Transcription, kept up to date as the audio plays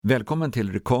Välkommen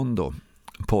till Recondo,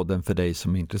 podden för dig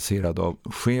som är intresserad av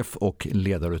chef- och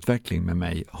ledarutveckling med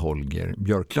mig, Holger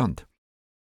Björklund.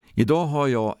 Idag har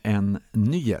jag en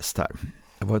ny gäst här.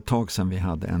 Det var ett tag sedan vi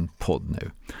hade en podd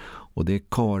nu. Och det är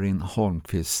Karin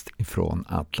Holmqvist från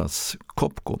Atlas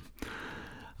Copco.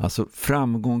 Alltså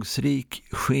framgångsrik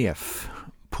chef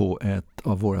på ett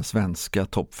av våra svenska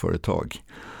toppföretag.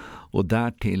 Och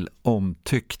därtill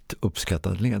omtyckt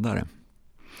uppskattad ledare.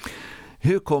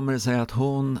 Hur kommer det sig att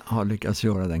hon har lyckats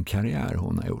göra den karriär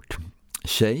hon har gjort?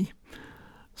 Tjej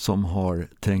som har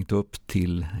trängt upp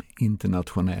till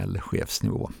internationell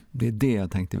chefsnivå. Det är det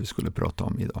jag tänkte vi skulle prata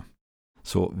om idag.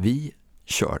 Så vi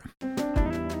kör!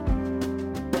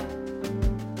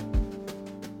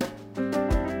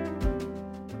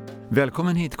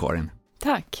 Välkommen hit, Karin.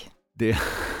 Tack. Det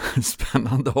är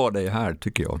spännande att ha dig här,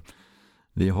 tycker jag.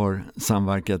 Vi har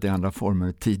samverkat i andra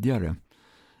former tidigare.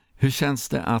 Hur känns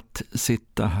det att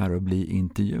sitta här och bli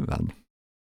intervjuad?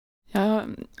 Ja,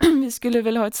 vi skulle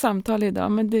väl ha ett samtal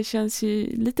idag, men det känns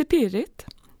ju lite pirrigt.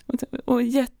 Och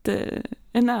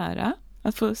en ära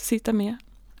att få sitta med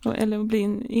eller att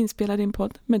bli inspelad i en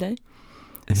podd med dig.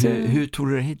 Hur tog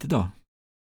du dig hit idag?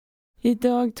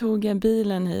 Idag tog jag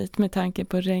bilen hit med tanke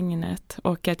på regnet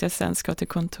och att jag sen ska till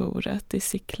kontoret i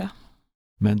Sickla.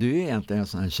 Men du är egentligen en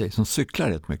sån här tjej som cyklar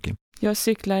rätt mycket. Jag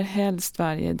cyklar helst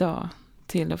varje dag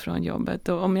till och från jobbet.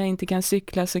 Och om jag inte kan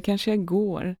cykla så kanske jag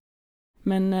går.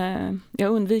 Men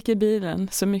jag undviker bilen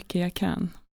så mycket jag kan.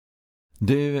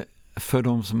 Du, för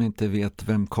de som inte vet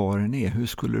vem Karin är, hur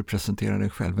skulle du presentera dig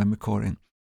själv? Vem är Karin?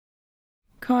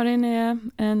 Karin är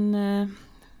en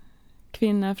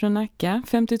kvinna från Nacka,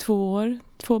 52 år,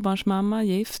 tvåbarnsmamma,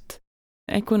 gift,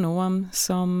 ekonom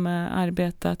som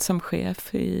arbetat som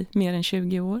chef i mer än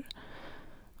 20 år.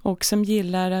 Och som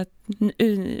gillar att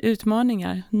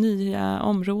utmaningar, nya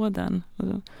områden,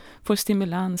 och får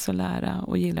stimulans att lära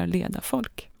och gillar att leda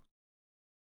folk.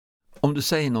 Om du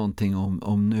säger någonting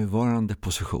om nuvarande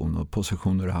position och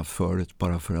positioner du har haft förut,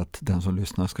 bara för att den som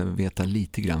lyssnar ska veta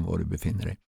lite grann var du befinner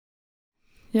dig.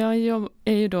 Jag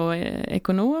är ju då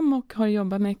ekonom och har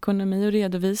jobbat med ekonomi och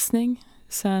redovisning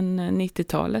sedan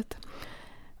 90-talet.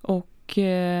 Och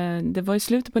det var i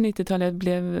slutet på 90-talet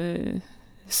jag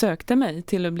sökte mig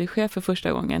till att bli chef för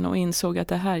första gången och insåg att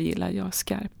det här gillar jag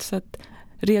skarpt. Så att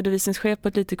redovisningschef på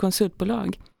ett litet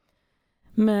konsultbolag.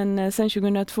 Men sen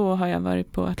 2002 har jag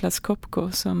varit på Atlas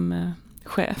Copco som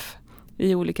chef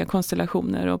i olika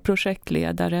konstellationer och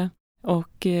projektledare.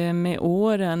 Och med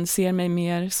åren ser mig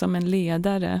mer som en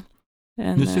ledare.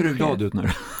 Nu ser du glad ut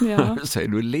när du säger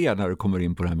du är ledare när du kommer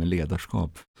in på det här med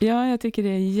ledarskap. Ja, jag tycker det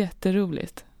är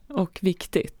jätteroligt och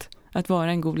viktigt att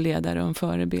vara en god ledare och en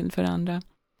förebild för andra.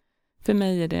 För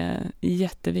mig är det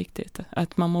jätteviktigt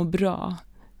att man mår bra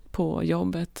på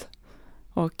jobbet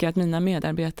och att mina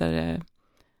medarbetare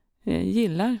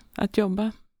gillar att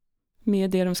jobba med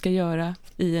det de ska göra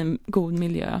i en god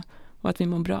miljö och att vi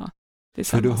mår bra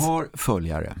tillsammans. För du har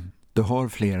följare. Du har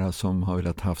flera som har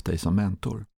velat haft dig som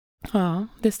mentor. Ja,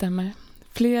 det stämmer.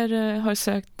 Fler har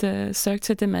sökt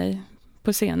sig till mig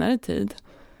på senare tid.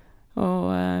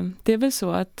 Och det är väl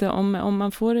så att om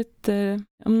man får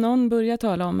om någon börjar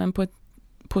tala om en på ett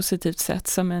positivt sätt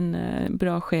som en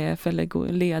bra chef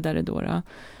eller ledare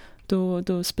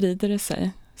då sprider det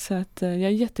sig. Så att jag är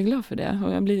jätteglad för det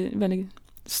och jag blir väldigt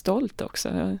stolt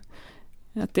också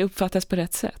att det uppfattas på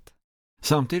rätt sätt.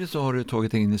 Samtidigt så har du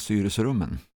tagit in i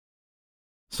styrelserummen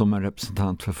som en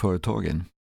representant för företagen.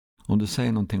 Om du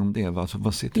säger någonting om det,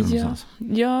 vad sitter du någonstans?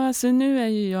 Ja, alltså nu är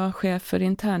ju jag chef för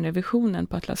internrevisionen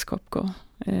på Atlas Copco.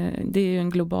 Det är ju en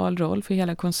global roll för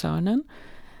hela koncernen.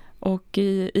 Och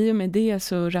i och med det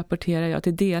så rapporterar jag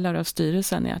till delar av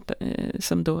styrelsen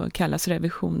som då kallas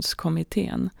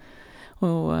revisionskommittén.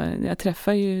 Och jag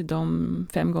träffar ju dem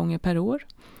 5 gånger per år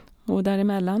och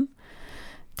däremellan.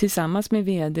 Tillsammans med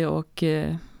vd och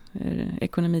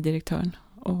ekonomidirektören.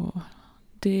 Och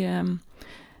det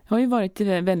har ju varit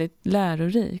väldigt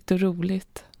lärorikt och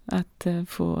roligt att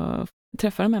få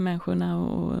träffa de här människorna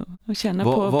och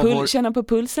känna på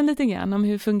pulsen lite grann om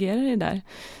hur fungerar det där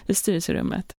i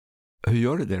styrelserummet. Hur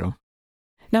gör du det då?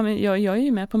 Nej, men jag är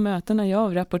ju med på mötena, jag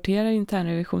avrapporterar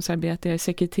internrevisionsarbete, jag är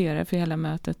sekreterare för hela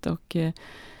mötet och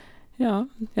jag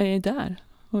är där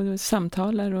och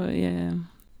samtalar och är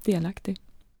delaktig.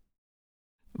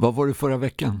 Vad var du förra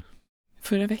veckan?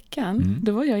 Förra veckan?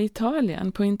 Då var jag i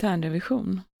Italien på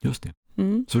internrevision. Just det.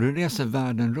 Så du reser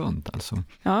världen runt alltså?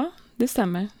 Ja, det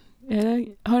stämmer.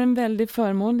 Jag har en väldigt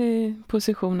förmånlig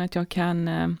position att jag kan...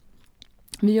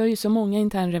 Vi gör ju så många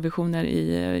internrevisioner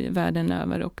i världen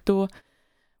över och då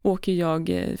åker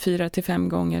jag 4 till 5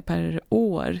 gånger per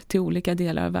år till olika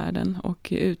delar av världen och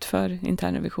utför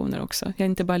internrevisioner också. Jag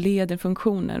inte bara leder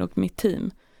funktioner och mitt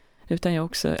team, utan jag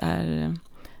också är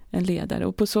en ledare.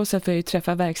 Och på så sätt får jag ju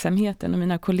träffa verksamheten och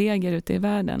mina kollegor ute i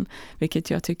världen, vilket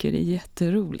jag tycker är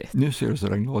jätteroligt. Nu ser du så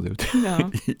glad ut.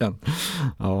 Ja. Igen.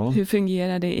 Ja. Hur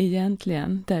fungerar det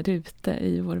egentligen där ute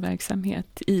i vår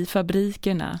verksamhet? I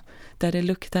fabrikerna, där det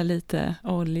luktar lite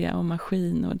olja och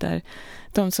maskin och där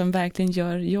de som verkligen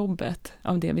gör jobbet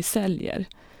av det vi säljer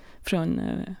från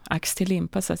ax till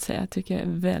limpa så att säga, tycker jag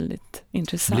är väldigt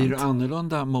intressant. Blir du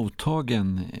annorlunda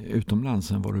mottagen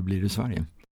utomlands än vad du blir i Sverige?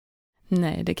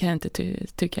 Nej, det kan jag inte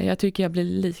tycka. Jag tycker jag blir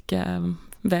lika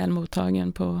väl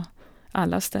mottagen på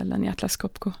alla ställen i Atlas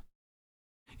Copco.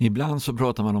 Ibland så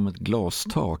pratar man om ett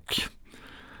glastak.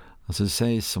 Alltså det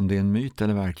sägs om det är en myt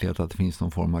eller verklighet att det finns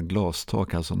någon form av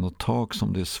glastak, alltså något tak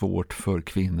som det är svårt för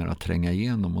kvinnor att tränga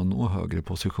igenom och nå högre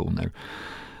positioner.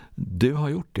 Du har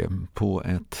gjort det på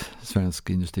ett svenskt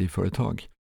industriföretag.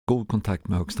 God kontakt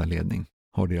med högsta ledning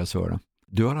har deras öra.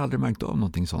 Du har aldrig märkt av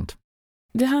någonting sånt?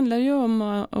 Det handlar ju om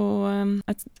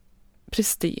att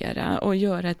prestera och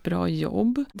göra ett bra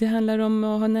jobb. Det handlar om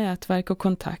att ha nätverk och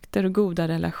kontakter och goda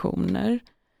relationer.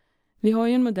 Vi har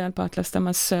ju en modell på Atlas där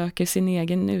man söker sin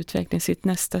egen utveckling, sitt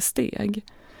nästa steg.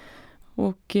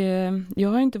 Och jag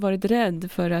har inte varit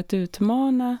rädd för att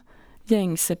utmana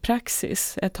gängse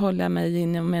praxis, att hålla mig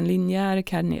inom en linjär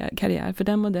karriär, för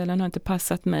den modellen har inte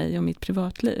passat mig och mitt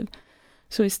privatliv.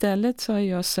 Så istället så har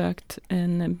jag sökt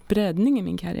en breddning i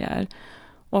min karriär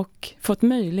och fått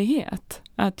möjlighet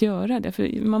att göra det.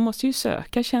 För man måste ju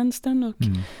söka tjänsten och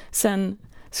sen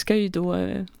ska ju då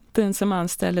den som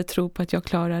anställer tro på att jag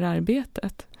klarar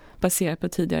arbetet baserat på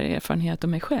tidigare erfarenhet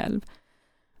om mig själv.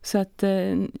 Så att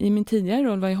i min tidigare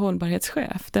roll var jag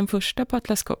hållbarhetschef, den första på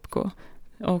Atlas Copco.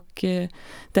 Och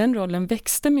den rollen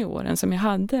växte med åren som jag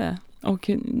hade. Och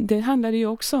det handlade ju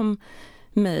också om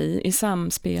mig i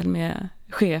samspel med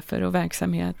chefer och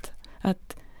verksamhet.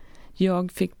 Att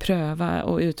jag fick pröva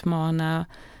och utmana,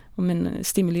 men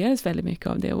stimulerades väldigt mycket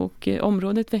av det. Och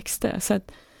området växte. Så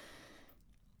att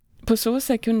på så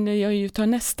sätt kunde jag ju ta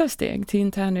nästa steg till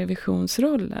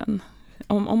internrevisionsrollen.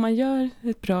 Om man gör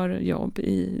ett bra jobb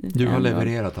i... Du har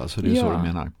levererat alltså, det är så du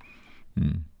menar.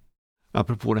 Mm.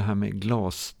 Apropå det här med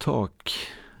glastak,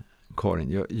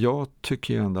 Karin, jag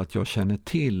tycker ju ändå att jag känner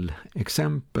till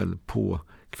exempel på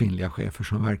kvinnliga chefer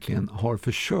som verkligen har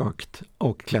försökt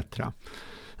att klättra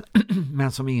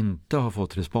men som inte har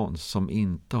fått respons, som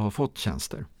inte har fått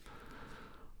tjänster.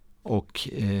 Och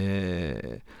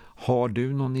har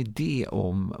du någon idé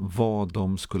om vad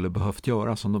de skulle behövt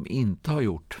göra som de inte har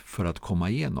gjort för att komma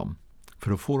igenom?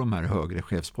 För att få de här högre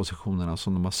chefspositionerna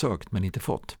som de har sökt men inte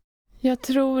fått? Jag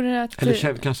tror att...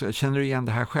 Eller känner du igen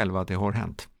det här själv att det har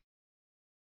hänt?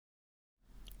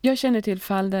 Jag känner till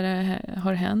fall där det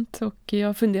har hänt och jag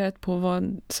har funderat på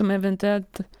vad som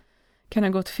eventuellt kan ha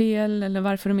gått fel eller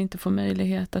varför de inte får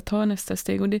möjlighet att ta nästa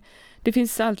steg. Och det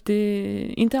finns alltid,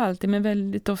 inte alltid, men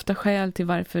väldigt ofta skäl till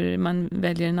varför man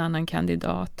väljer en annan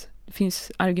kandidat. Det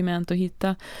finns argument att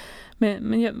hitta.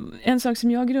 Men en sak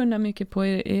som jag grundar mycket på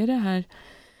är det här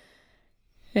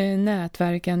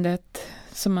nätverkandet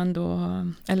som man då,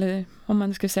 eller om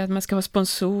man ska säga att man ska ha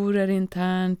sponsorer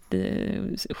internt,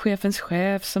 chefens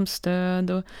chef som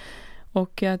stöd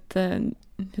och att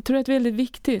jag tror att det är väldigt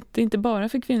viktigt, inte bara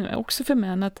för kvinnor, också för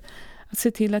män, att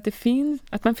se till att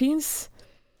att man finns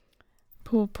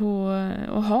på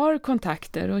och har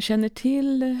kontakter och känner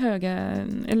till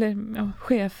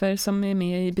chefer som är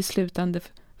med i beslutande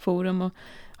forum och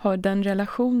har den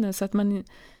relationen så att man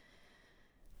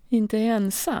inte är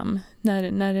ensam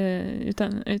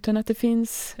utan att det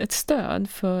finns ett stöd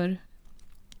för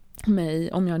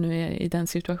mig om jag nu är i den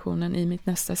situationen i mitt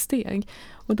nästa steg.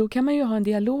 Och då kan man ju ha en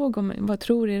dialog om vad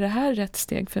tror är det här rätt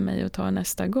steg för mig att ta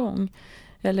nästa gång?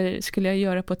 Eller skulle jag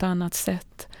göra på ett annat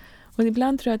sätt? Och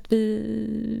ibland tror jag att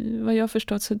vad jag har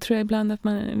förstått så tror jag ibland att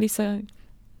vissa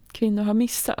kvinnor har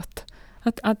missat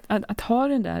att ha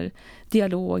den där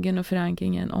dialogen och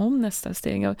förankringen om nästa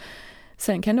steg. Och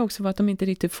sen kan det också vara att de inte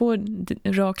riktigt får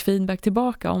rak feedback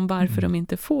tillbaka om varför de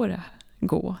inte får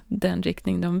gå den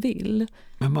riktning de vill.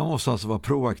 Men man måste alltså vara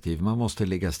proaktiv, man måste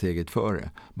ligga steget före.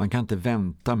 Man kan inte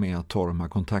vänta med att ta de här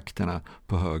kontakterna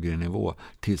på högre nivå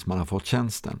tills man har fått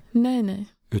tjänsten. Nej.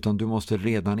 Utan du måste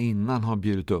redan innan ha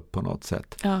bjudit upp på något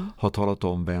sätt. Ja. Ha talat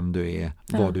om vem du är,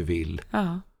 vad du vill.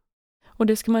 Ja. Och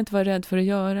det ska man inte vara rädd för att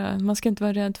göra. Man ska inte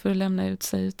vara rädd för att lämna ut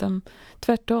sig utan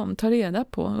tvärtom, ta reda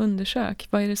på, undersök.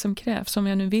 Vad är det som krävs om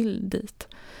jag nu vill dit?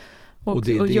 Och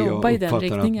det är det jobba jag i den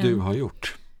uppfattar riktningen. att du har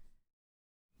gjort.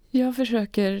 Jag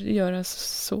försöker göra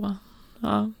så.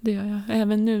 Ja, det gör jag.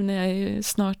 Även nu när jag är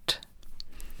snart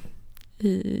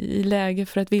i läge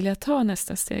för att vilja ta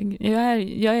nästa steg.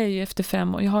 Jag är ju efter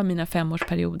 5 år, jag har mina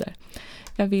 5-årsperioder.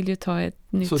 Jag vill ju ta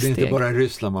ett nytt steg. Så det är inte bara i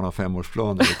Ryssland man har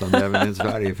 5-årsplaner utan även i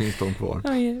Sverige finns de kvar?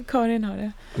 Ja, Karin har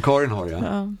det. Karin har det,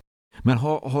 ja. Men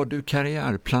har du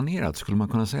karriärplanerat, skulle man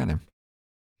kunna säga det?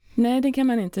 Nej, det kan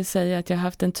man inte säga att jag har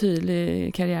haft en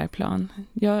tydlig karriärplan.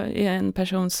 Jag är en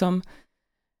person som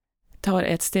tar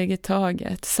ett steg i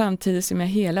taget samtidigt som jag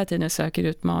hela tiden söker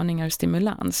utmaningar och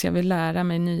stimulans. Jag vill lära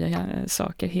mig nya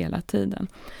saker hela tiden.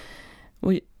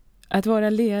 Och att vara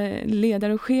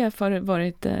ledare och chef har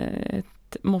varit ett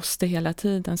måste hela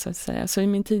tiden så att säga. Så i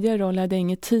min tidigare roll hade jag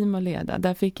inget team att leda.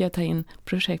 Där fick jag ta in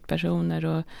projektpersoner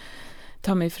och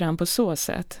ta mig fram på så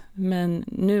sätt. Men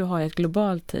nu har jag ett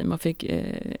globalt team och fick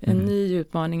en ny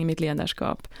utmaning i mitt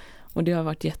ledarskap. Och det har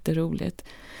varit jätteroligt.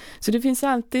 Så det finns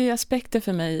alltid aspekter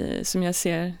för mig som jag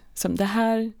ser som det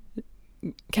här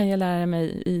kan jag lära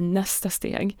mig i nästa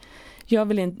steg.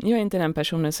 Jag är inte den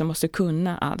personen som måste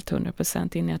kunna allt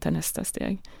 100% innan jag tar nästa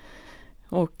steg.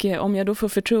 Och om jag då får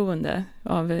förtroende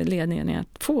av ledningen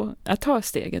att ta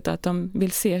steget och att de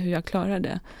vill se hur jag klarar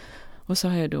det. Och så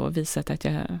har jag då visat att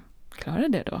jag klarar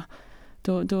det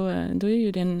då är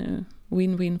ju det en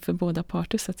win-win för båda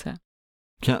parter så att säga.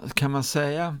 Kan man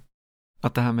säga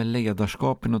att det här med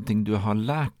ledarskap är någonting du har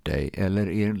lärt dig eller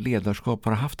är ledarskap,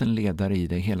 har haft en ledare i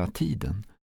dig hela tiden?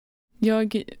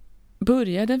 Jag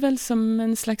började väl som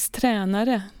en slags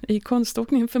tränare i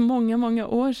konståkning för många, många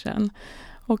år sedan.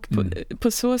 Och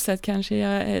på så sätt kanske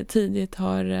jag tidigt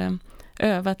har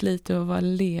övat lite och vara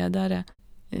ledare.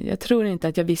 Jag tror inte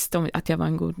att jag visste om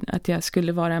att jag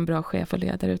skulle vara en bra chef och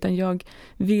ledare, utan jag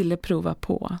ville prova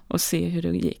på och se hur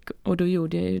det gick. Och då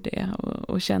gjorde jag ju det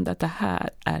och kände att det här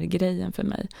är grejen för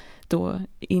mig. Då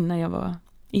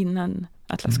innan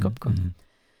Atlas Copco kom.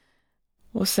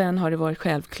 Och sen har det varit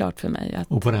självklart för mig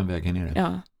att... Och på den vägen är det?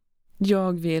 Ja.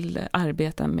 Jag vill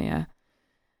arbeta med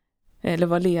eller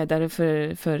vara ledare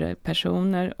för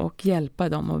personer och hjälpa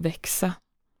dem att växa,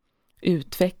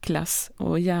 utvecklas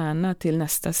och gärna till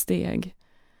nästa steg.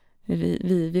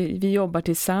 Vi jobbar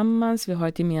tillsammans, vi har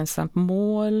ett gemensamt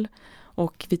mål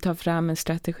och vi tar fram en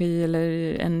strategi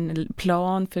eller en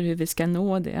plan för hur vi ska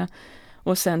nå det.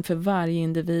 Och sen för varje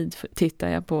individ tittar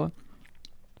jag på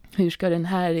hur ska den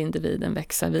här individen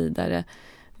växa vidare.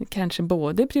 Kanske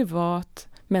både privat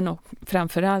men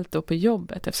framförallt då på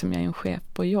jobbet eftersom jag är en chef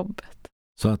på jobbet.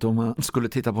 Så att om man skulle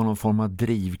titta på någon form av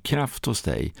drivkraft hos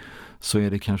dig så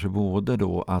är det kanske både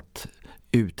då att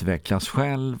utvecklas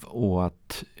själv och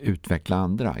att utveckla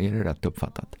andra. Är det rätt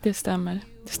uppfattat? Det stämmer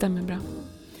bra.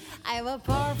 I have a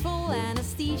powerful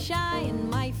anesthesia in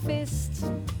my fist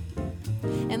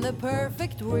and the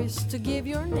perfect wrist to give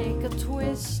your neck a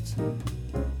twist.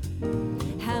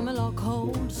 Hammerlock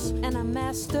holds and I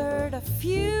mastered a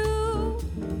few,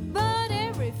 but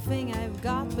everything I've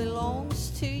got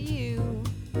belongs to you.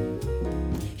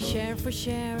 Share for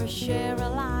share, share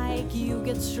alike. You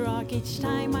get struck each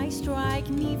time I strike.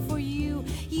 Me for you,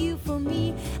 you for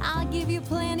me. I'll give you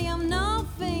plenty of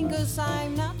nothing, 'cause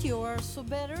I'm not yours, so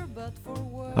better but for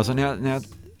worse. Alltså när jag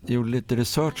gjorde lite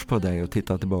research på dig och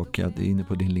tittade tillbaka inne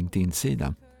på din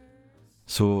LinkedIn-sida,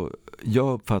 så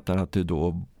jag uppfattar att du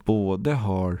då både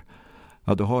har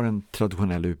en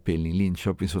traditionell utbildning,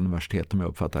 Linköpings universitet om jag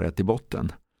uppfattar rätt, i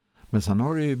botten. Men sen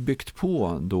har du ju byggt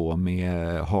på då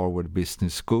med Harvard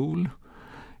Business School,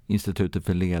 Institutet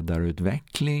för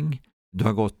ledarutveckling. Du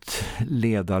har gått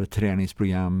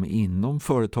ledarträningsprogram inom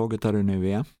företaget där du nu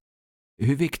är.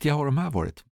 Hur viktiga har de här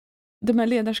varit? De här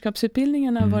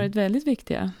ledarskapsutbildningarna har varit väldigt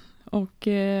viktiga. Och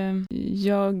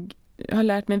jag har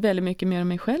lärt mig väldigt mycket mer om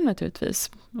mig själv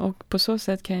naturligtvis. Och på så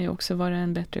sätt kan jag också vara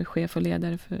en bättre chef och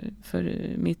ledare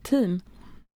för mitt team.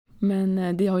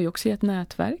 Men det har ju också gett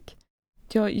nätverk.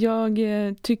 Jag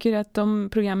tycker att de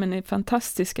programmen är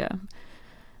fantastiska,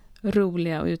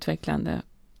 roliga och utvecklande.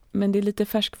 Men det är lite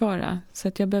färskvara så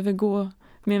att jag behöver gå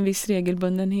med en viss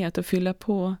regelbundenhet och fylla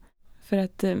på för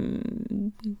att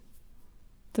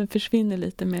den försvinner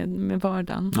lite med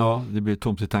vardagen. Ja, det blir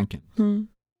tomt i tanken.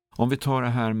 Om vi tar det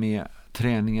här med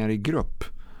träningar i grupp,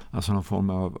 alltså någon form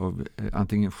av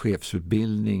antingen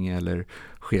chefsutbildning eller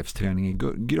chefsträning i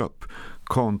grupp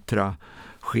kontra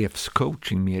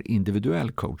chefscoaching, mer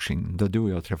individuell coaching där du och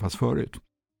jag träffas förut.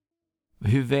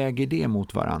 Hur väger det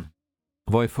mot varann?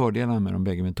 Vad är fördelarna med de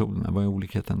bägge metoderna? Vad är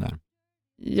olikheten där?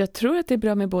 Jag tror att det är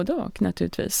bra med både och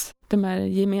naturligtvis. De här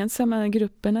gemensamma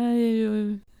grupperna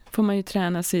får man ju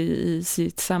träna sig i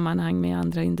sitt sammanhang med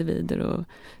andra individer och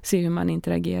se hur man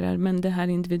interagerar. Men det här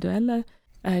individuella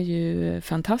är ju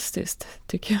fantastiskt,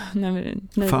 tycker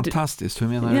jag. Fantastiskt, hur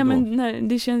menar du då? Men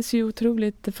det känns ju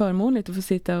otroligt förmånligt att få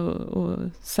sitta och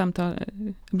samtala,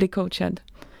 bli coachad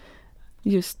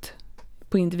just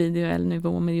på individuell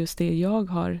nivå med just det jag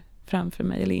har framför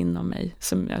mig eller inom mig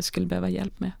som jag skulle behöva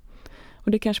hjälp med.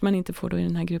 Och det kanske man inte får då i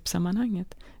den här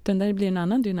gruppsammanhanget. Utan där blir en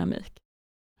annan dynamik.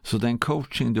 Så den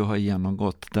coaching du har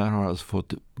genomgått, där har alltså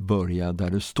fått börja där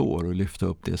du står och lyfta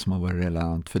upp det som har varit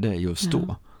relevant för dig just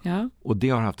då. Ja. Och det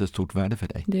har haft ett stort värde för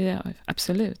dig? Det är,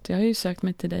 absolut. Jag har ju sökt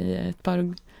mig till dig ett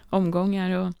par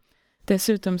omgångar och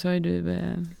dessutom så har du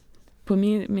på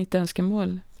mitt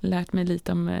önskemål lärt mig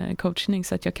lite om coachning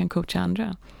så att jag kan coacha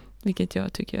andra. Vilket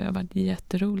jag tycker har varit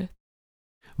jätteroligt.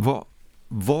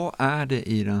 Vad är det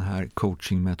i den här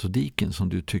coachingmetodiken som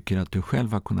du tycker att du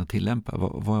själv har kunnat tillämpa?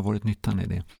 Vad har varit nyttan i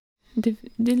det?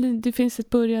 Det finns ett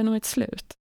början och ett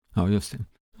slut. Ja, just det.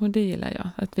 Och det gillar jag.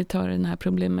 Att vi tar den här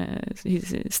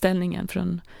problemställningen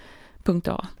från punkt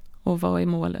A och vad är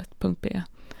målet, punkt B.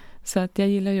 Så att jag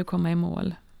gillar ju att komma i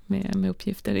mål med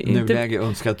uppgifter. Nuläge,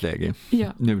 önskat läge.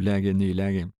 Ja. Nuläge,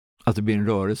 nyläge. Att det blir en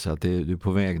rörelse, att du är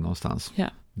på väg någonstans. Ja.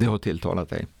 Det har tilltalat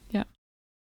dig. Ja.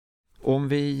 Om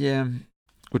vi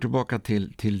går tillbaka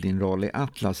till din roll i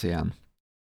Atlas igen.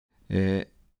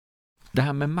 Det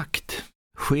här med makt.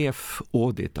 Chef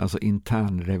audit, alltså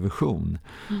intern revision.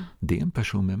 Det är en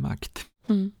person med makt.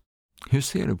 Hur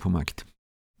ser du på makt?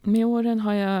 Med åren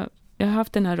har jag har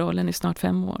haft den här rollen i snart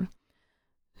 5 år.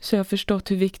 Så jag har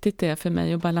förstått hur viktigt det är för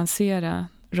mig att balansera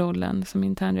rollen som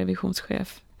intern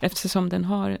revisionschef eftersom den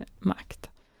har makt.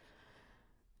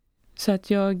 Så att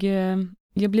jag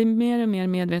blir mer och mer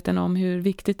medveten om hur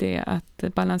viktigt det är att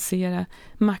balansera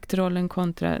maktrollen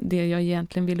kontra det jag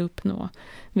egentligen vill uppnå.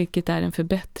 Vilket är en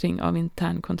förbättring av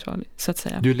intern kontroll, så att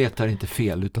säga. Du letar inte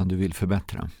fel utan du vill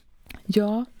förbättra.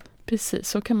 Ja, precis.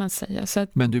 Så kan man säga. Så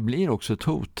att, men du blir också ett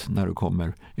hot när du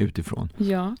kommer utifrån.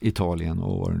 Ja. Italien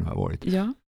och vad det nu har varit.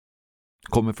 Ja.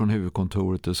 Kommer från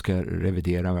huvudkontoret och ska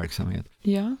revidera verksamhet.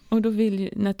 Ja, och då vill ju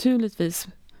naturligtvis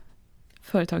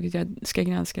företaget jag ska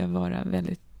granska vara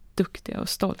väldigt duktiga och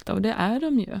stolta. Och det är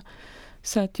de ju.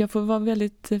 Så att jag får vara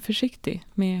väldigt försiktig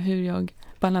med hur jag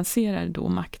balanserar då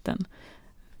makten.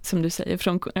 Som du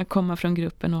säger, komma från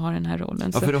gruppen och ha den här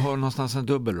rollen. Ja, för du har någonstans en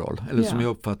dubbelroll. Eller som jag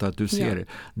uppfattar att du ser det.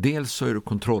 Dels så är du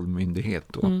kontrollmyndighet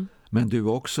då. Men du är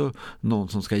också någon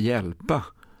som ska hjälpa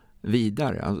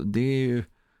vidare. Alltså, det är ju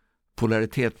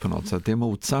polaritet på något sätt. Det är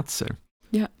motsatser.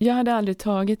 Ja, jag hade aldrig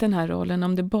tagit den här rollen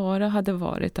om det bara hade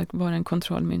varit att vara en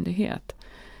kontrollmyndighet.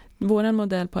 Vår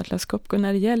modell på Atlas Copco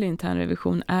när det gäller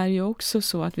internrevision är ju också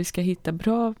så att vi ska hitta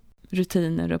bra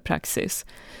rutiner och praxis.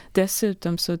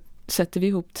 Dessutom så sätter vi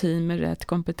ihop team med rätt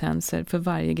kompetenser för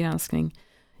varje granskning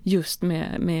just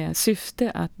med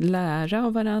syfte att lära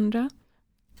av varandra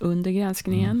under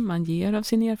granskningen. Man ger av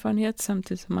sin erfarenhet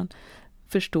samtidigt som man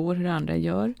förstår hur andra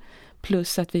gör.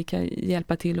 Plus att vi kan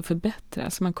hjälpa till att förbättra.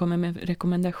 Så man kommer med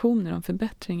rekommendationer om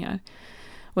förbättringar.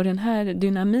 Och den här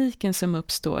dynamiken som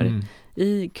uppstår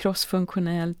i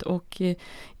crossfunktionellt och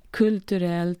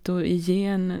kulturellt och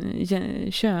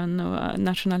i kön och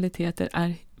nationaliteter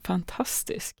är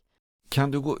fantastisk.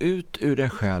 Kan du gå ut ur dig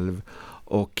själv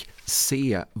och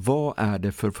se vad är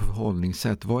det för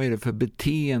förhållningssätt, vad är det för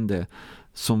beteende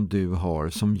som du har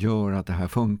som gör att det här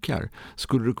funkar?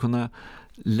 Skulle du kunna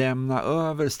lämna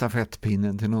över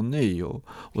stafettpinnen till någon ny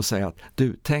och säga att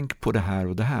du, tänk på det här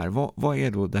och det här. Vad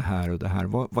är då det här och det här?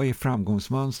 Vad är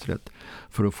framgångsmönstret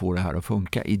för att få det här att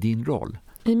funka i din roll?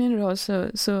 I min roll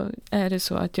så är det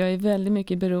så att jag är väldigt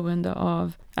mycket beroende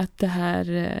av att det här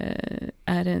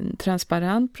är en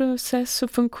transparent process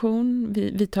och funktion.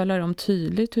 Vi talar om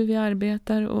tydligt hur vi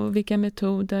arbetar och vilka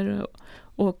metoder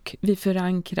och vi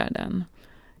förankrar den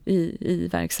i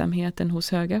verksamheten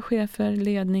hos höga chefer,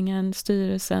 ledningen,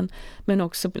 styrelsen men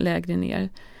också lägre ner.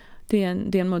 Det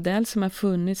är en modell som har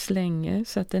funnits länge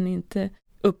så att den inte är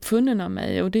uppfunnen av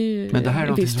mig. Och det är ju men det här är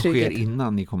något som sker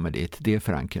innan ni kommer dit, det är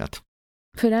förankrat.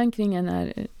 Förankringen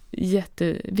är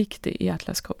jätteviktig i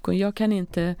Atlas Copco. Jag kan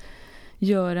inte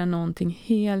göra någonting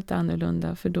helt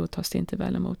annorlunda för då tas det inte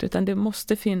väl emot. Utan det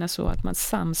måste finnas så att man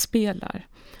samspelar.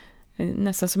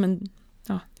 Nästan som en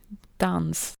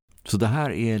dans. Så det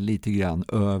här är lite grann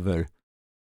över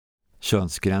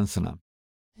könsgränserna?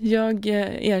 Jag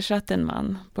ersatte en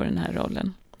man på den här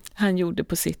rollen. Han gjorde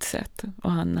på sitt sätt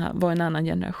och han var en annan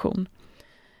generation.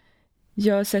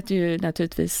 Jag sätter ju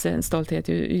naturligtvis en stolthet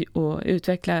i att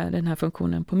utveckla den här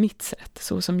funktionen på mitt sätt,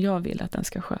 så som jag vill att den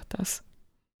ska skötas.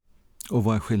 Och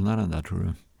vad är skillnaden där, tror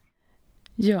du?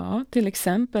 Ja, till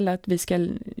exempel att vi ska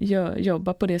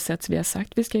jobba på det sätt som vi har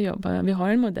sagt vi ska jobba. Vi har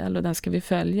en modell och den ska vi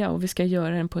följa och vi ska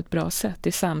göra den på ett bra sätt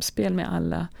i samspel med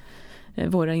alla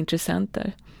våra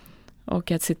intressenter.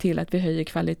 Och att se till att vi höjer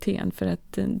kvaliteten, för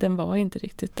att den var inte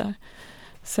riktigt där.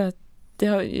 Så att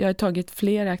jag har tagit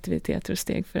fler aktiviteter och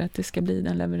steg för att det ska bli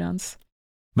den leverans.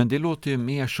 Men det låter ju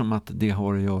mer som att det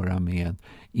har att göra med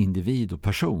individ och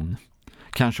person.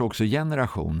 Kanske också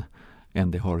generation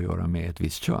än det har att göra med ett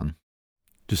visst kön.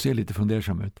 Du ser lite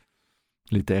fundersam ut.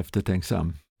 Lite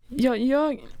eftertänksam.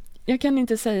 Jag kan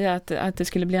inte säga att det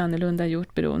skulle bli annorlunda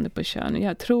gjort beroende på kön.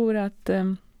 Jag tror att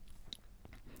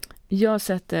jag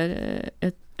sätter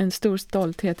en stor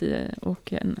stolthet i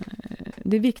och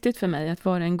det är viktigt för mig att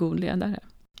vara en god ledare.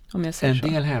 Om jag säger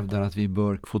en del hävdar att vi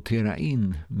bör kvotera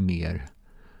in mer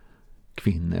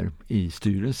kvinnor i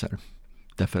styrelser.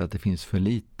 Därför att det finns för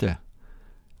lite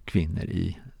kvinnor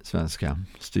i svenska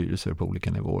styrelser på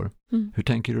olika nivåer. Mm. Hur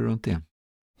tänker du runt det?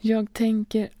 Jag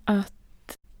tänker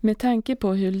att med tanke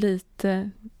på hur lite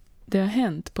det har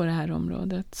hänt på det här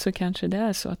området så kanske det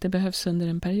är så att det behövs under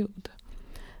en period.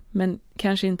 Men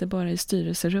kanske inte bara i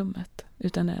styrelserummet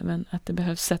utan även att det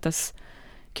behövs sättas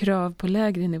krav på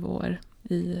lägre nivåer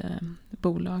i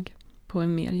bolag på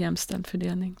en mer jämställd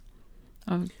fördelning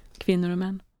av kvinnor och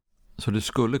män. Så det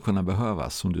skulle kunna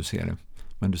behövas som du ser det,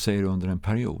 men du säger under en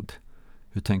period.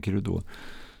 Hur tänker du då?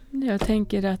 Jag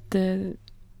tänker att det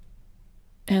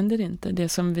händer inte det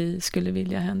som vi skulle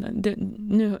vilja hända.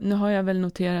 Nu har jag väl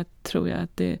noterat, tror jag,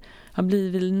 att det har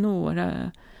blivit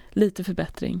lite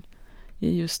förbättring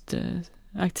i just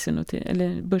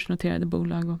eller börsnoterade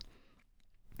bolag. Och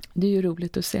det är ju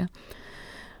roligt att se.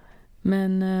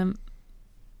 Men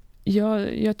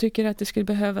jag tycker att det skulle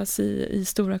behövas i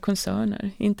stora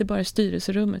koncerner. Inte bara i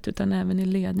styrelserummet utan även i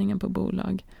ledningen på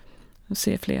bolag. Och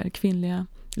se fler kvinnliga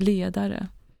ledare.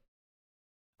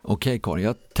 Okej, Karin,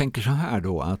 jag tänker så här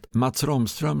då att Mats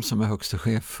Romström som är högsta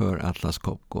chef för Atlas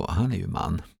Copco, han är ju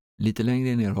man. Lite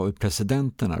längre ner har vi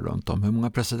presidenterna runt om. Hur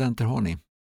många presidenter har ni?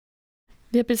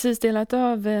 Vi har precis delat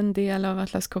av en del av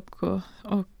Atlas Copco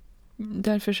och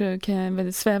därför så kan jag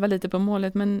väl sväva lite på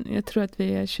målet, men jag tror att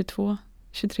vi är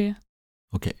 22-23.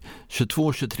 Okej,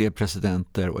 22-23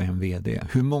 presidenter och en vd.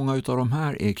 Hur många utav de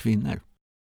här är kvinnor?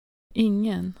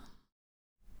 Ingen.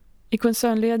 I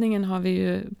koncernledningen har vi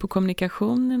ju på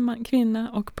kommunikation en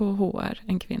kvinna och på HR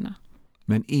en kvinna.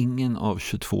 Men ingen av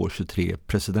 22-23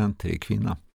 presidenter är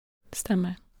kvinna?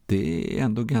 Stämmer. Det är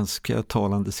ändå ganska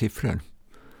talande siffror.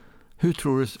 Hur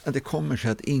tror du att det kommer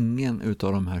sig att ingen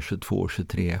utav de här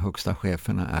 22-23 högsta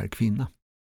cheferna är kvinna?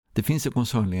 Det finns i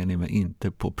koncernledningen men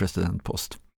inte på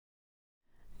presidentpost.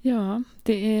 Ja,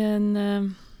 det är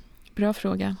en bra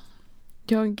fråga.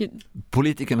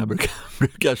 Politikerna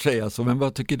brukar säga så, men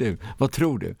vad tycker du? Vad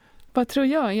tror du? Vad tror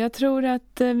jag? Jag tror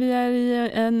att vi är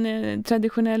i en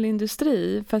traditionell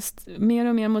industri, fast mer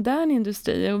och mer modern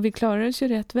industri, och vi klarar oss ju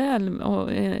rätt väl och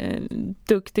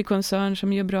duktig koncern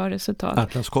som gör bra resultat.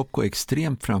 Atlas Copco är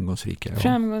extremt framgångsrika. Ja.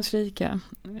 Framgångsrika.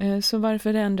 Så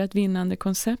varför ändra ett vinnande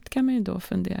koncept kan man ju då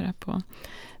fundera på.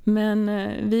 Men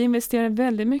vi investerar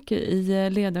väldigt mycket i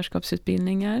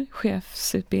ledarskapsutbildningar,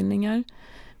 chefsutbildningar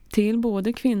till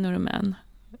både kvinnor och män,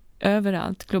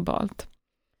 överallt globalt.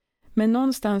 Men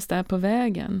någonstans där på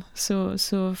vägen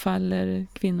så faller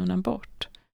kvinnorna bort.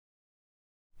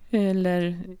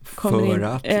 Eller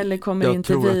kommer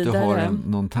inte vidare. Jag tror att du har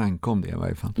någon tanke om det i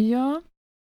varje fall. Ja,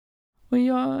 och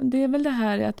det är väl det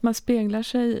här att man speglar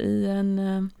sig i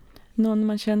någon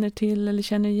man känner till eller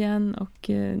känner igen, och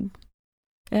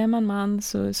är man man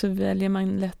så väljer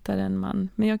man lättare än man.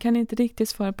 Men jag kan inte riktigt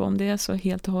svara på om det är så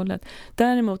helt och hållet.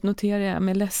 Däremot noterar jag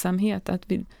med ledsamhet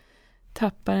att vi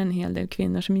tappar en hel del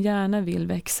kvinnor som gärna vill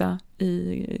växa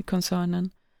i koncernen,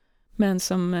 men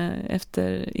som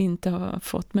efter inte har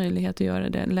fått möjlighet att göra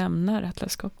det lämnar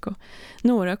Atlas Copco.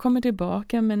 Några kommer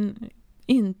tillbaka men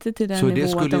inte till den nivå att de kommer.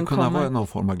 Så det skulle kunna vara någon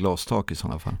form av glastak i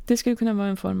sådana fall? Det skulle kunna vara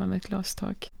en form av ett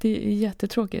glastak. Det är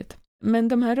jättetråkigt. Men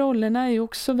de här rollerna är ju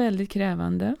också väldigt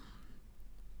krävande.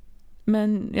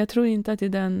 Men jag tror inte att det är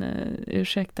den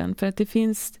ursäkten. För att det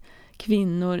finns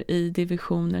kvinnor i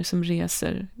divisioner som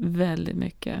reser väldigt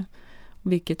mycket.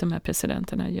 Vilket de här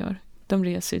presidenterna gör. De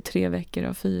reser 3 veckor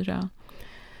av 4.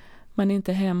 Man är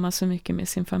inte hemma så mycket med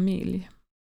sin familj.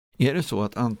 Är det så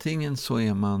att antingen så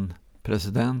är man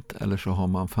president eller så har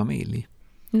man familj?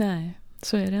 Nej,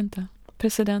 så är det inte.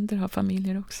 Presidenter har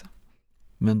familjer också.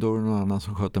 Men då är det någon annan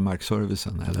som sköter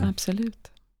markservicen, eller?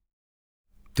 Absolut.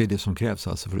 Det är det som krävs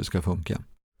alltså för att det ska funka?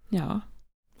 Ja.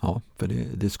 Ja, för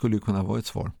det skulle ju kunna vara ett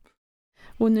svar.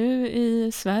 Och nu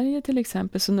i Sverige till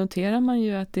exempel så noterar man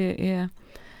ju att det är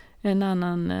en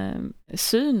annan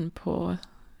syn på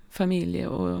familj,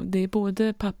 och det är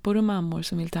både pappor och mammor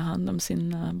som vill ta hand om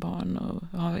sina barn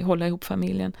och hålla ihop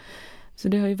familjen. Så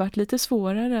det har ju varit lite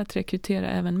svårare att rekrytera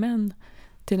även män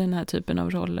till den här typen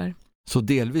av roller. Så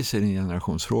delvis är det en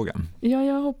generationsfråga? Ja,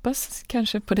 jag hoppas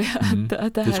kanske på det.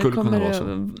 Att det här kommer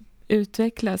att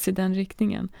utvecklas i den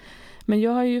riktningen. Men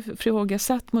jag har ju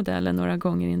frågasatt modellen några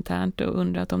gånger internt och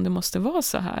undrat om det måste vara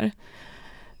så här.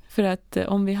 För att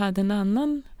om vi hade en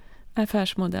annan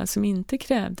affärsmodell som inte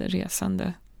krävde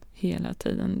resande hela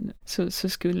tiden så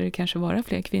skulle det kanske vara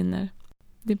fler kvinnor.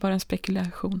 Det är bara en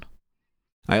spekulation.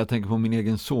 Ja, jag tänker på min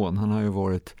egen son. Han har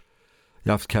ju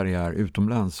haft karriär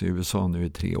utomlands i USA nu i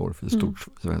 3 år för ett stort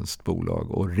svenskt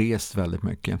bolag och rest väldigt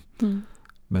mycket.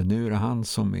 Men nu är det han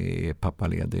som är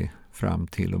pappaledig fram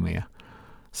till och med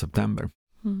september.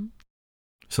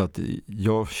 Så att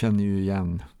jag känner ju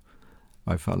igen i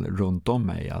varje fall runt om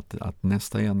mig att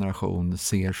nästa generation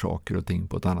ser saker och ting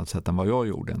på ett annat sätt än vad jag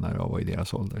gjorde när jag var i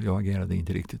deras ålder. Jag agerade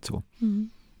inte riktigt så.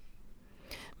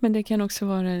 Men det kan också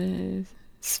vara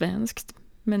svenskt.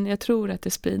 Men jag tror att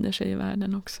det sprider sig i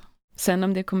världen också. Sen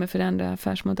om det kommer förändra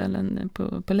affärsmodellen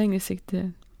på längre sikt,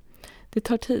 det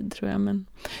tar tid tror jag. Men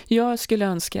jag skulle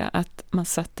önska att man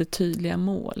satte tydliga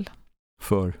mål.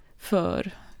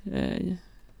 För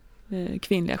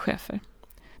kvinnliga chefer.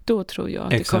 Då tror jag att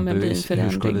det kommer bli en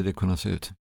förändring. Hur skulle det kunna se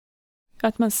ut?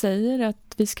 Att man säger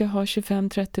att vi ska ha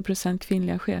 25-30%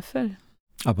 kvinnliga chefer.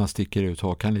 Att man sticker ut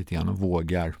hakan lite grann och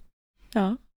vågar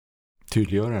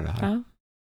tydliggöra det här. Ja.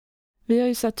 Vi har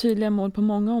ju satt tydliga mål på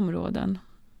många områden.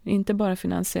 Inte bara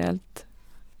finansiellt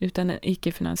utan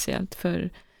icke-finansiellt för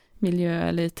miljö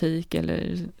eller etik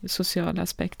eller sociala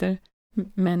aspekter.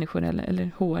 Människor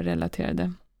eller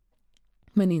HR-relaterade.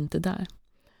 Men inte där.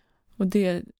 Och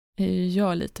det är ju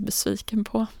jag lite besviken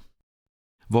på.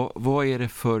 Vad är det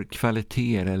för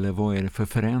kvaliteter eller vad är det för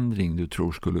förändring du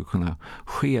tror skulle kunna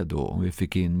ske då om vi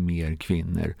fick in mer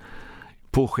kvinnor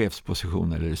på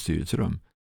chefspositioner eller i styrelserum?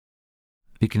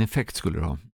 Vilken effekt skulle det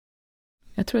ha?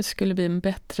 Jag tror att det skulle bli en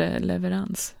bättre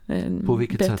leverans. På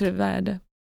vilket bättre sätt? Värde.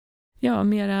 Ja,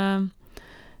 mera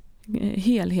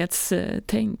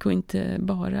helhetstänk och inte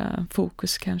bara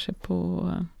fokus kanske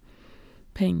på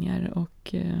pengar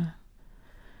och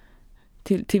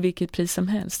till vilket pris som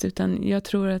helst. Utan jag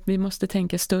tror att vi måste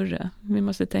tänka större. Vi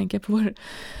måste tänka på våra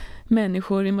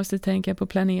människor, vi måste tänka på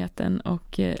planeten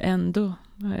och ändå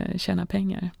tjäna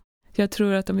pengar. Jag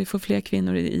tror att om vi får fler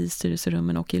kvinnor i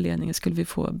styrelserummen och i ledningen skulle vi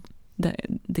få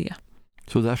det.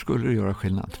 Så där skulle det göra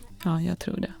skillnad? Ja, jag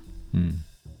tror det.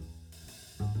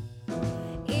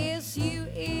 Is you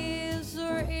is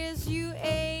or is you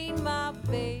ain't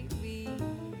my baby?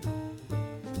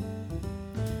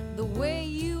 The way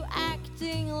you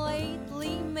acting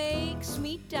lately makes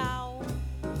me doubt.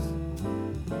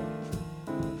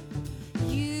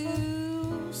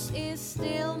 Use is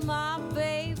still my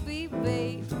baby,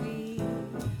 baby.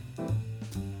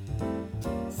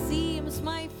 Seems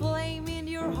my flame in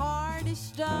your heart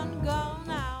is done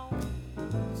gone out.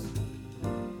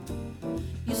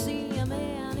 You see a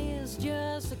man is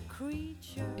just a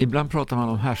creature. Ibland pratar man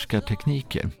om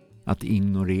härskartekniker. Att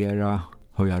ignorera,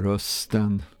 höja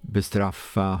rösten,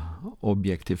 bestraffa,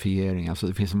 objektifiering. Alltså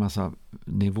det finns en massa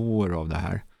nivåer av det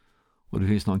här. Och det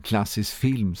finns någon klassisk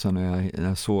film som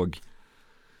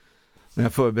när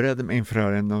jag förberedde mig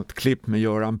inför något klipp med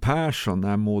Göran Persson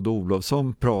när Maud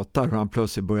Olofsson pratar och han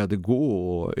plötsligt började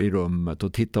gå i rummet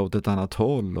och titta åt ett annat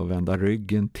håll och vända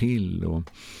ryggen till och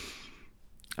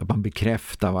att man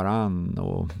bekräftar varann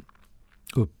och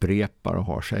upprepar och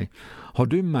har sig. Har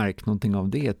du märkt någonting av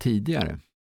det tidigare?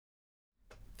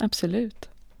 Absolut.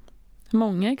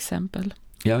 Många exempel.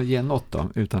 Ja, ge något då,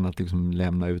 utan att liksom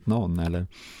lämna ut någon. Eller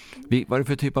vad är det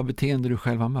för typ av beteende du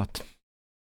själv har mött?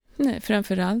 Nej,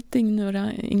 framförallt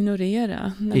ignorera.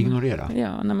 Ignorera?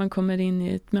 När man kommer in i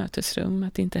ett mötesrum,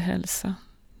 att inte hälsa.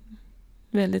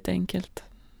 Väldigt enkelt.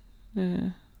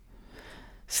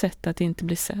 Sätt att inte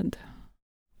bli sedd.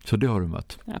 Så det har du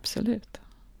mött? Absolut.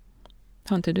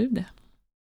 Har inte du det?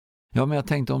 Ja, men jag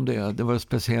tänkte om det. Det var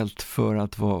speciellt för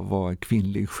att vara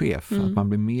kvinnlig chef. Att man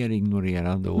blir mer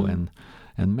ignorerad då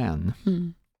än män.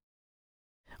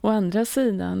 Å andra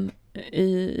sidan,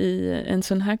 i en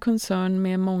sån här koncern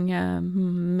med många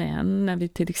män, när vi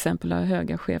till exempel har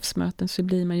höga chefsmöten, så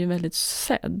blir man ju väldigt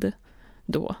sedd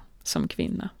då som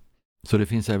kvinna. Så det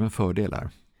finns även fördelar?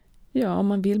 Ja, om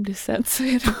man vill bli sedd så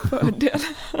är det en fördel.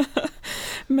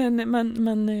 Men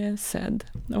man är sedd.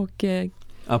 Och,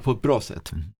 ja, på ett bra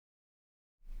sätt.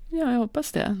 Ja, jag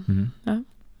hoppas det. Ja.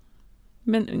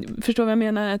 Men förstår vad jag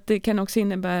menar? Att det kan också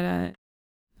innebära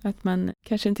att man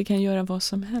kanske inte kan göra vad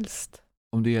som helst.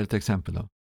 Om du ger ett exempel då?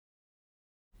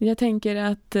 Jag tänker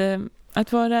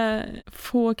att vara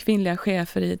få kvinnliga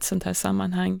chefer i ett sånt här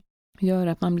sammanhang gör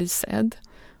att man blir sedd.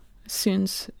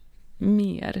 Syns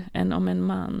mer än om en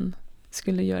man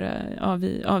skulle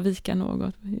avvika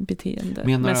något i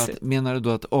beteende. Menar du då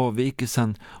att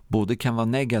avvikelsen både kan vara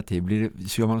negativ,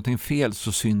 så gör man någonting fel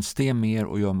så syns det mer,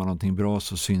 och gör man någonting bra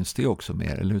så syns det också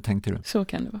mer, eller hur tänkte du? Så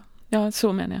kan det vara. Ja,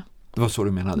 så menar jag. Det var så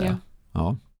du menade?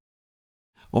 Ja.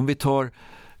 Om vi tar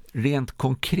rent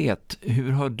konkret,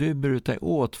 hur har du burit dig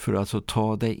åt för att alltså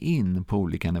ta dig in på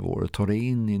olika nivåer och ta dig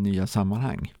in i nya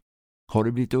sammanhang? Har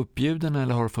du blivit uppbjuden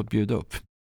eller har du fått bjuda upp?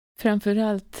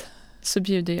 Framförallt så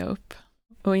bjuder jag upp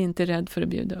och är inte rädd för att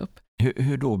bjuda upp.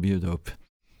 Hur då bjuda upp?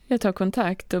 Jag tar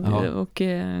kontakt och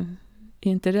är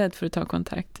inte rädd för att ta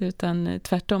kontakt, utan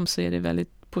tvärtom så är det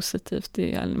väldigt positivt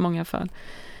i många fall.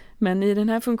 Men i den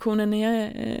här funktionen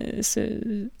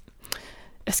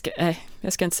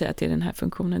jag ska inte säga att det är den här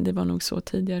funktionen, det var nog så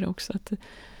tidigare också. Att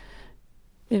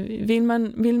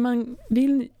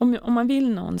om man vill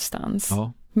någonstans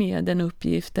med en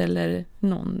uppgift eller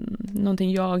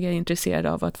någonting jag är intresserad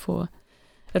av att få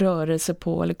rörelse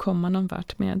på eller komma någon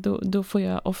vart med, då får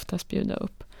jag oftast bjuda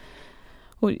upp.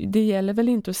 Och det gäller väl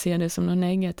inte att se det som något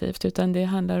negativt, utan det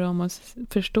handlar om att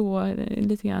förstå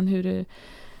lite grann hur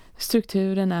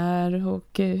strukturen är och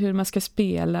hur man ska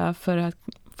spela för att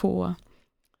få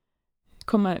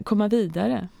komma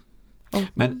vidare.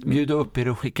 Men bjuda upp, är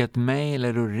det att skicka ett mejl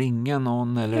eller att ringa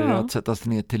någon eller att sätta sig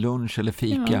ner till lunch eller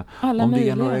fika? Om det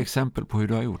är några exempel på hur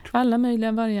du har gjort. Alla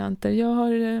möjliga varianter. Jag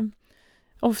har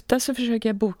ofta så försöker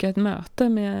jag boka ett möte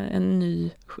med en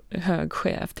ny hög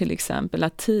chef till exempel.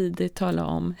 Att tidigt tala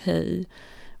om hej,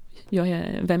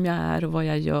 vem jag är och vad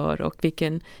jag gör och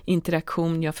vilken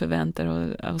interaktion jag förväntar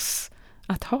oss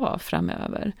att ha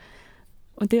framöver.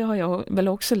 Och det har jag väl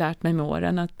också lärt mig med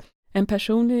åren, att en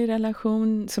personlig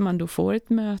relation som man då får ett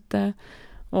möte,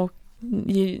 och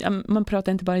man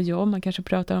pratar inte bara jobb, man kanske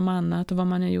pratar om annat och vad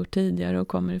man har gjort tidigare och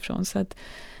kommer ifrån. Så att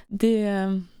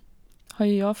det har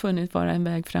ju jag funnit vara en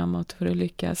väg framåt för att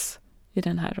lyckas i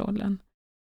den här rollen.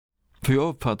 För jag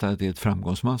uppfattar att det är ett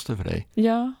framgångsmönster för dig.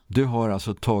 Ja. Du har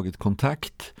alltså tagit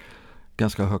kontakt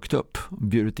ganska högt upp,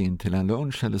 bjudit in till en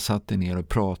lunch eller satt dig ner och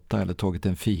pratat eller tagit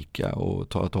en fika och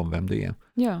talat om vem det är.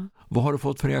 Ja. Vad har du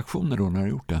fått för reaktioner då när du har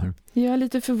gjort det här? Ja,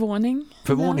 lite förvåning.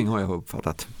 Förvåning har jag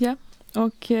uppfattat. Ja,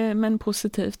 men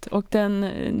positivt. Och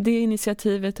det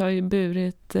initiativet har ju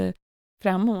burit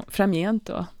framgent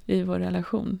då i vår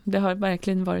relation. Det har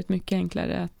verkligen varit mycket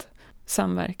enklare att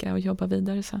samverka och jobba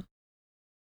vidare sen.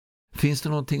 Finns det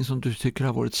någonting som du tycker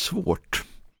har varit svårt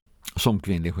som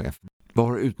kvinnlig chef? Var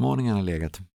har utmaningarna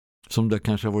legat? Som det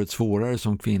kanske har varit svårare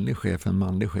som kvinnlig chef än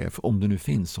manlig chef, om det nu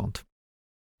finns sånt?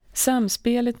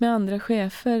 Samspelet med andra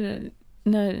chefer,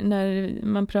 när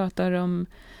man pratar om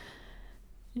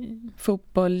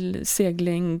fotboll,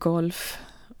 segling, golf,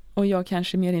 och jag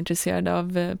kanske är mer intresserad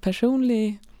av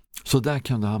personlig. Så där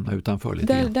kan du hamna utanför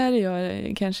lite? Där är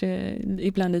jag kanske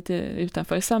ibland lite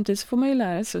utanför. Samtidigt så får man ju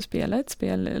lära sig att spela ett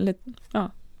spel, eller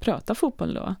prata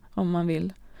fotboll då, om man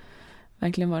vill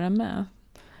verkligen vara med.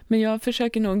 Men jag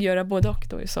försöker nog göra både och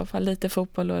då i så fall. Lite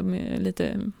fotboll och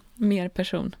lite mer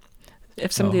person.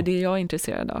 Eftersom det är det jag är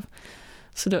intresserad av.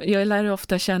 Så jag lär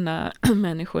ofta känna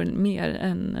människor mer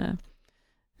än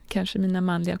kanske mina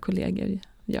manliga kollegor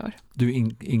gör. Du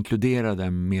inkluderar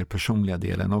den mer personliga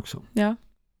delen också? Ja.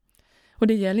 Och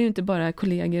det gäller ju inte bara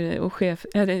kollegor och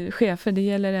chefer, det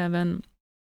gäller även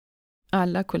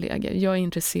alla kollegor. Jag är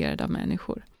intresserad av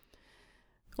människor.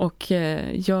 Och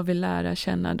jag vill lära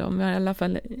känna dem. Jag har i alla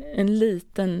fall en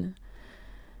liten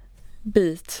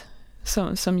bit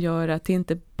som gör att det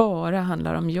inte bara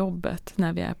handlar om jobbet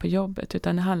när vi är på jobbet,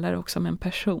 utan det handlar också om en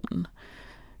person,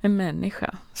 en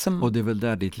människa. Och det är väl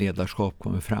där ditt ledarskap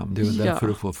kommer fram. Det är väl därför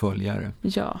du får följare.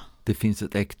 Ja. Det finns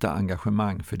ett äkta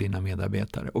engagemang för dina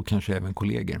medarbetare och kanske även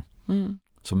kollegor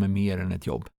som är mer än ett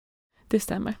jobb. Det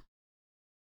stämmer.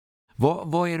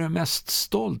 Vad är du mest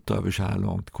stolt över så här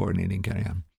långt, Karin, i din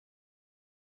karriär?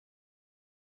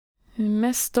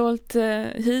 Mest stolt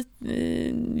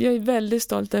jag är väldigt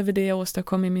stolt över det jag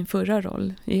åstadkom i min förra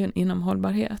roll inom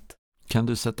hållbarhet. Kan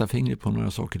du sätta fingret på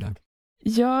några saker där?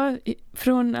 Ja,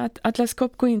 från att Atlas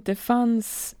Copco inte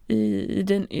fanns i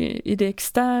det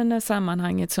externa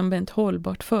sammanhanget som ett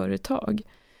hållbart företag.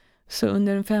 Så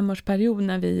under en 5-årsperiod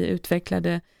när vi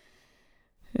utvecklade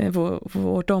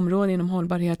vårt område inom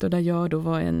hållbarhet, och där jag då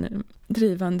var en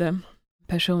drivande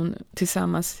person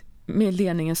tillsammans med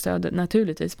ledningens stöd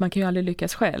naturligtvis. Man kan ju aldrig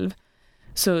lyckas själv.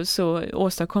 Så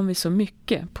åstadkom vi så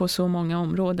mycket på så många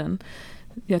områden.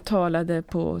 Jag talade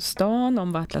på stan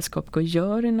om vad Atlas Copco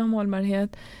gör inom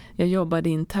hållbarhet. Jag jobbade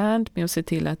internt med att se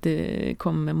till att det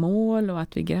kom med mål och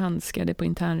att vi granskade på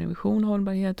internrevision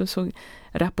hållbarhet och så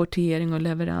rapportering och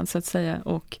leverans så att säga,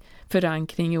 och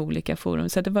förankring i olika forum.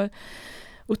 Så det var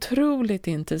otroligt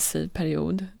intensiv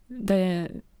period där jag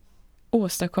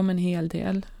åstadkom en hel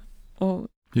del. Och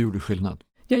du gjorde skillnad?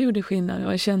 Jag gjorde skillnad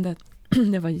och jag kände att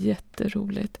det var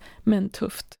jätteroligt men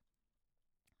tufft.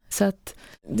 Så att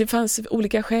det fanns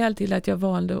olika skäl till att jag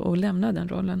valde att lämna den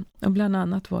rollen. Och bland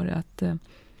annat var det att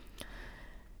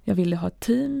jag ville ha ett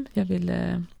team. Jag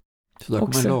ville så där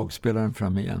kommer lagspelaren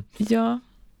fram igen? Ja,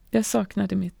 jag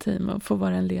saknade mitt team och få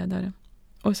vara en ledare.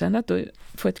 Och sen att då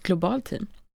få ett globalt team.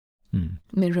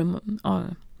 Med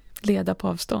leda på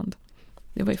avstånd.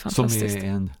 Det var ju fantastiskt. Som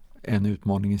är en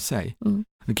utmaning i sig.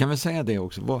 Du kan väl säga det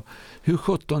också. Hur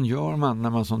 17 gör man när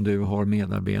man som du har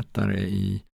medarbetare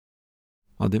i,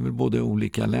 ja, det är väl både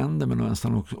olika länder men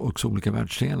nästan också olika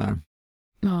världsdelar?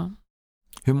 Ja.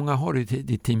 Hur många har du i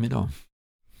ditt team idag?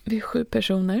 Vi är 7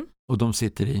 personer. Och de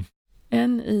sitter i?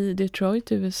 En i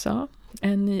Detroit, USA.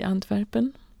 En i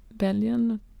Antwerpen,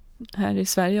 Belgien. Här i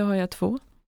Sverige har jag 2.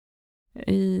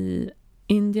 I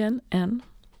Indien 1.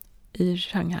 I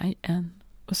Shanghai 1.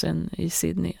 Och sen i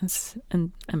Sydney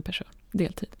en person,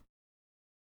 deltid.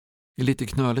 Det är lite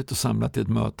knöligt att samla till ett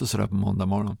möte sådär på måndag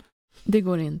morgon. Det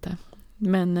går inte.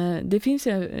 Men det finns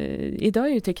ju, idag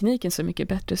är ju tekniken så mycket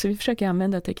bättre så vi försöker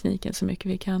använda tekniken så mycket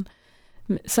vi kan.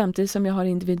 Samtidigt som jag har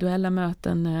individuella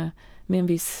möten med en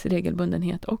viss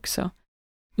regelbundenhet också.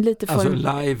 Alltså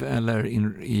live eller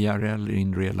IRL,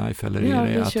 in real life? Eller ja,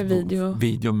 är det vi kör video.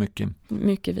 Video mycket?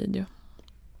 Mycket video.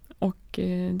 Och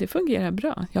det fungerar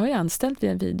bra. Jag har ju anställt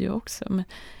via video också. Men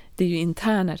det är ju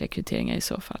interna rekryteringar i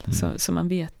så fall. Så man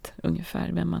vet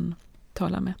ungefär vem man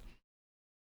talar med.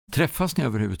 Träffas ni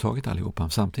överhuvudtaget allihopa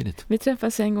samtidigt? Vi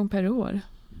träffas en gång per år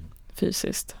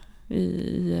fysiskt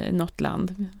i något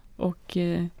land. Och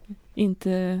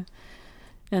inte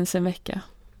ens en vecka.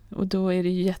 Och då är det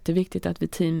ju jätteviktigt att vi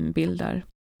teambildar.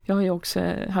 Jag har ju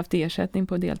också haft ersättning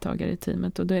på deltagare i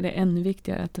teamet. Och då är det ännu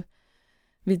viktigare att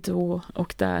vi då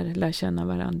och där lär känna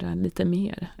varandra lite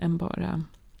mer än bara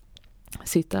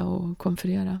sitta och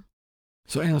konferera.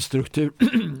 Så en struktur,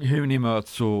 hur ni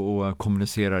möts och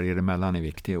kommunicerar er emellan är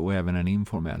viktig och även en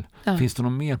informell. Ja. Finns det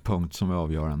någon mer punkt som är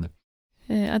avgörande?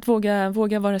 Att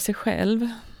våga vara sig själv.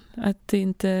 Att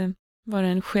inte vara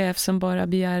en chef som bara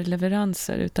begär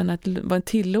leveranser utan att vara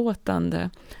tillåtande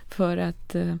för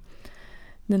att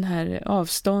den här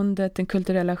avståndet, den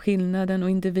kulturella skillnaden och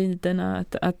individerna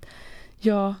att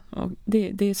ja, och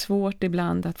det är svårt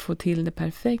ibland att få till det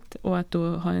perfekt och att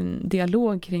då ha en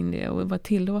dialog kring det och vara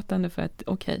tillåtande för att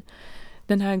okej,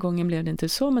 den här gången blev det inte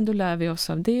så men då lär vi oss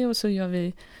av det och så gör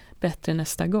vi bättre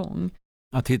nästa gång.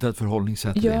 Att hitta ett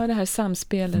förhållningssätt. Ja, det här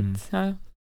samspelet. Ja.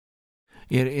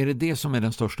 Är det som är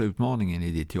den största utmaningen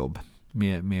i ditt jobb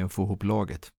med att få ihop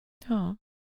laget? Ja,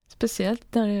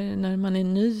 speciellt när man är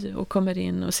ny och kommer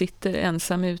in och sitter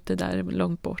ensam ute där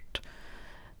långt bort.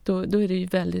 Då är det ju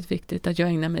väldigt viktigt att jag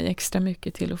ägnar mig extra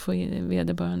mycket till att få in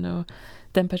vederbörande och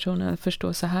den personen att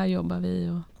förstå så här jobbar vi.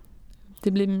 Och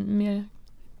det blir mer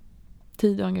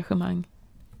tid och engagemang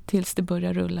tills det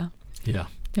börjar rulla. Ja.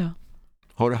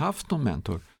 Har du haft någon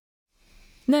mentor?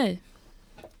 Nej.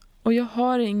 Och jag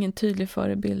har ingen tydlig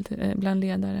förebild bland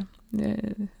ledare.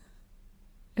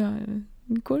 Jag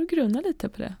går och grunnar lite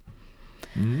på det.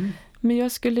 Men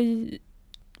jag skulle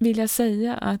vilja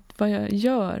säga att vad jag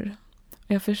gör,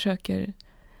 jag försöker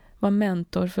vara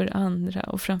mentor för andra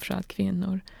och framförallt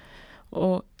kvinnor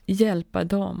och hjälpa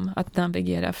dem att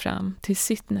navigera fram till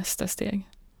sitt nästa steg.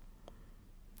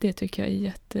 Det tycker jag är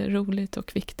jätteroligt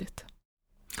och viktigt.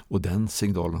 Och den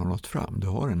signalen har nått fram. Du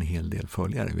har en hel del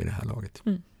följare vid det här laget.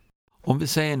 Om vi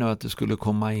säger nu att det skulle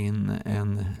komma in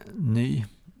en ny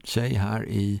tjej här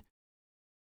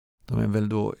de är väl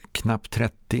då knappt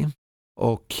 30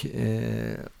 och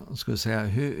ska jag säga,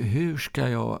 hur ska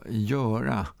jag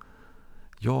göra?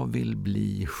 Jag vill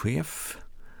bli chef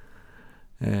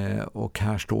och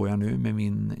här står jag nu med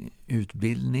min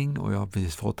utbildning och jag har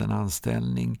precis fått en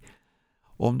anställning.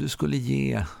 Om du skulle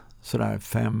ge sådär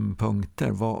 5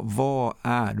 punkter, vad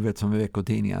är, du vet som i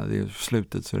veckotidningarna, det är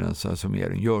slutet så är det en sån här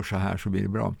summering, gör så här så blir det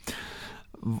bra.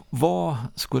 Vad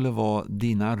skulle vara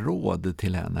dina råd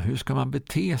till henne? Hur ska man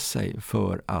bete sig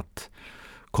för att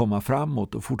komma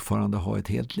framåt och fortfarande ha ett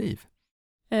helt liv?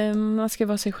 Man ska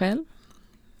vara sig själv.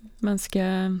 Man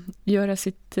ska göra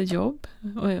sitt jobb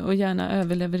och gärna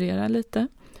överleverera lite.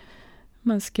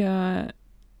 Man ska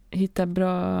hitta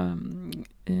bra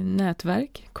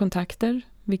nätverk, kontakter,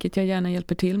 vilket jag gärna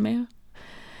hjälper till med.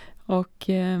 Och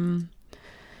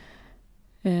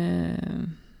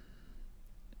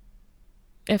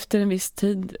efter en viss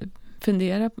tid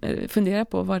fundera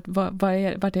på vart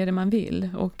är det man vill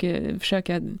och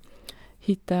försöka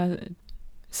hitta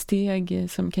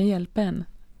steg som kan hjälpa en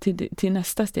till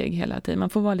nästa steg hela tiden. Man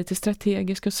får vara lite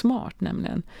strategisk och smart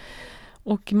nämligen.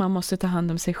 Och man måste ta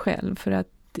hand om sig själv för att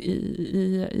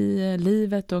i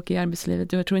livet och i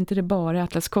arbetslivet, jag tror inte det bara är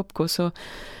Atlas Copco,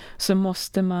 så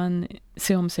måste man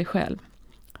se om sig själv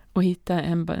och hitta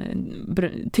en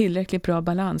tillräckligt bra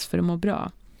balans för att må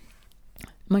bra.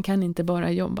 Man kan inte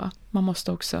bara jobba, man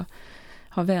måste också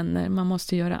ha vänner, man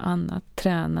måste göra annat,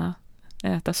 träna,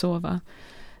 äta, sova.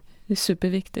 Det är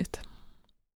superviktigt.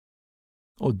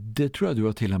 Och det tror jag du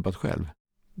har tillämpat själv.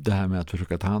 Det här med att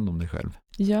försöka ta hand om dig själv.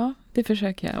 Ja, det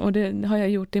försöker jag. Och det har jag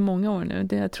gjort i många år nu.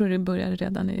 Jag tror det började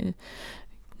redan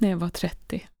när jag var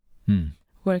 30.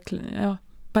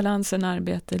 Balansen,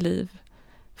 arbete, liv,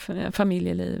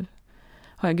 familjeliv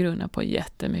har jag grunnat på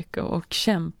jättemycket och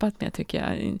kämpat med, tycker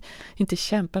jag. Inte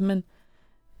kämpat, men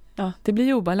det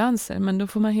blir obalanser. Men då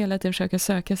får man hela tiden försöka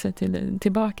söka sig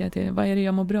tillbaka till vad är det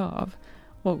jag mår bra av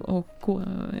och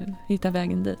hitta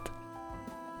vägen dit.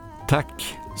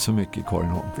 Tack så mycket, Karin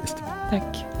Holmqvist.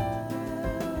 Tack.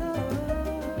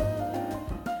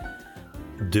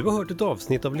 Du har hört ett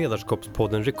avsnitt av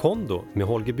ledarskapspodden Recondo med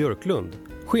Holger Björklund,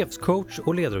 chefscoach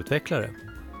och ledarutvecklare.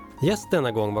 Gäst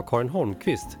denna gång var Karin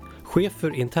Holmqvist, chef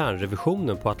för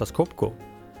internrevisionen på Atlas Copco.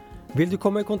 Vill du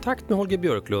komma i kontakt med Holger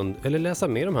Björklund eller läsa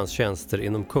mer om hans tjänster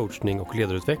inom coachning och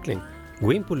ledarutveckling,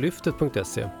 gå in på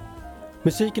lyftet.se.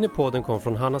 Musiken i podden kom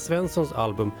från Hanna Svenssons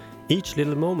album Each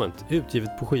Little Moment,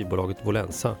 utgivet på skivbolaget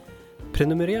Volensa.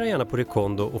 Prenumerera gärna på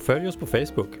Recondo och följ oss på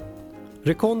Facebook.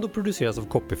 Recondo produceras av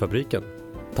Copyfabriken.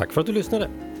 Tack för att du lyssnade.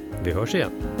 Vi hörs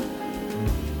igen.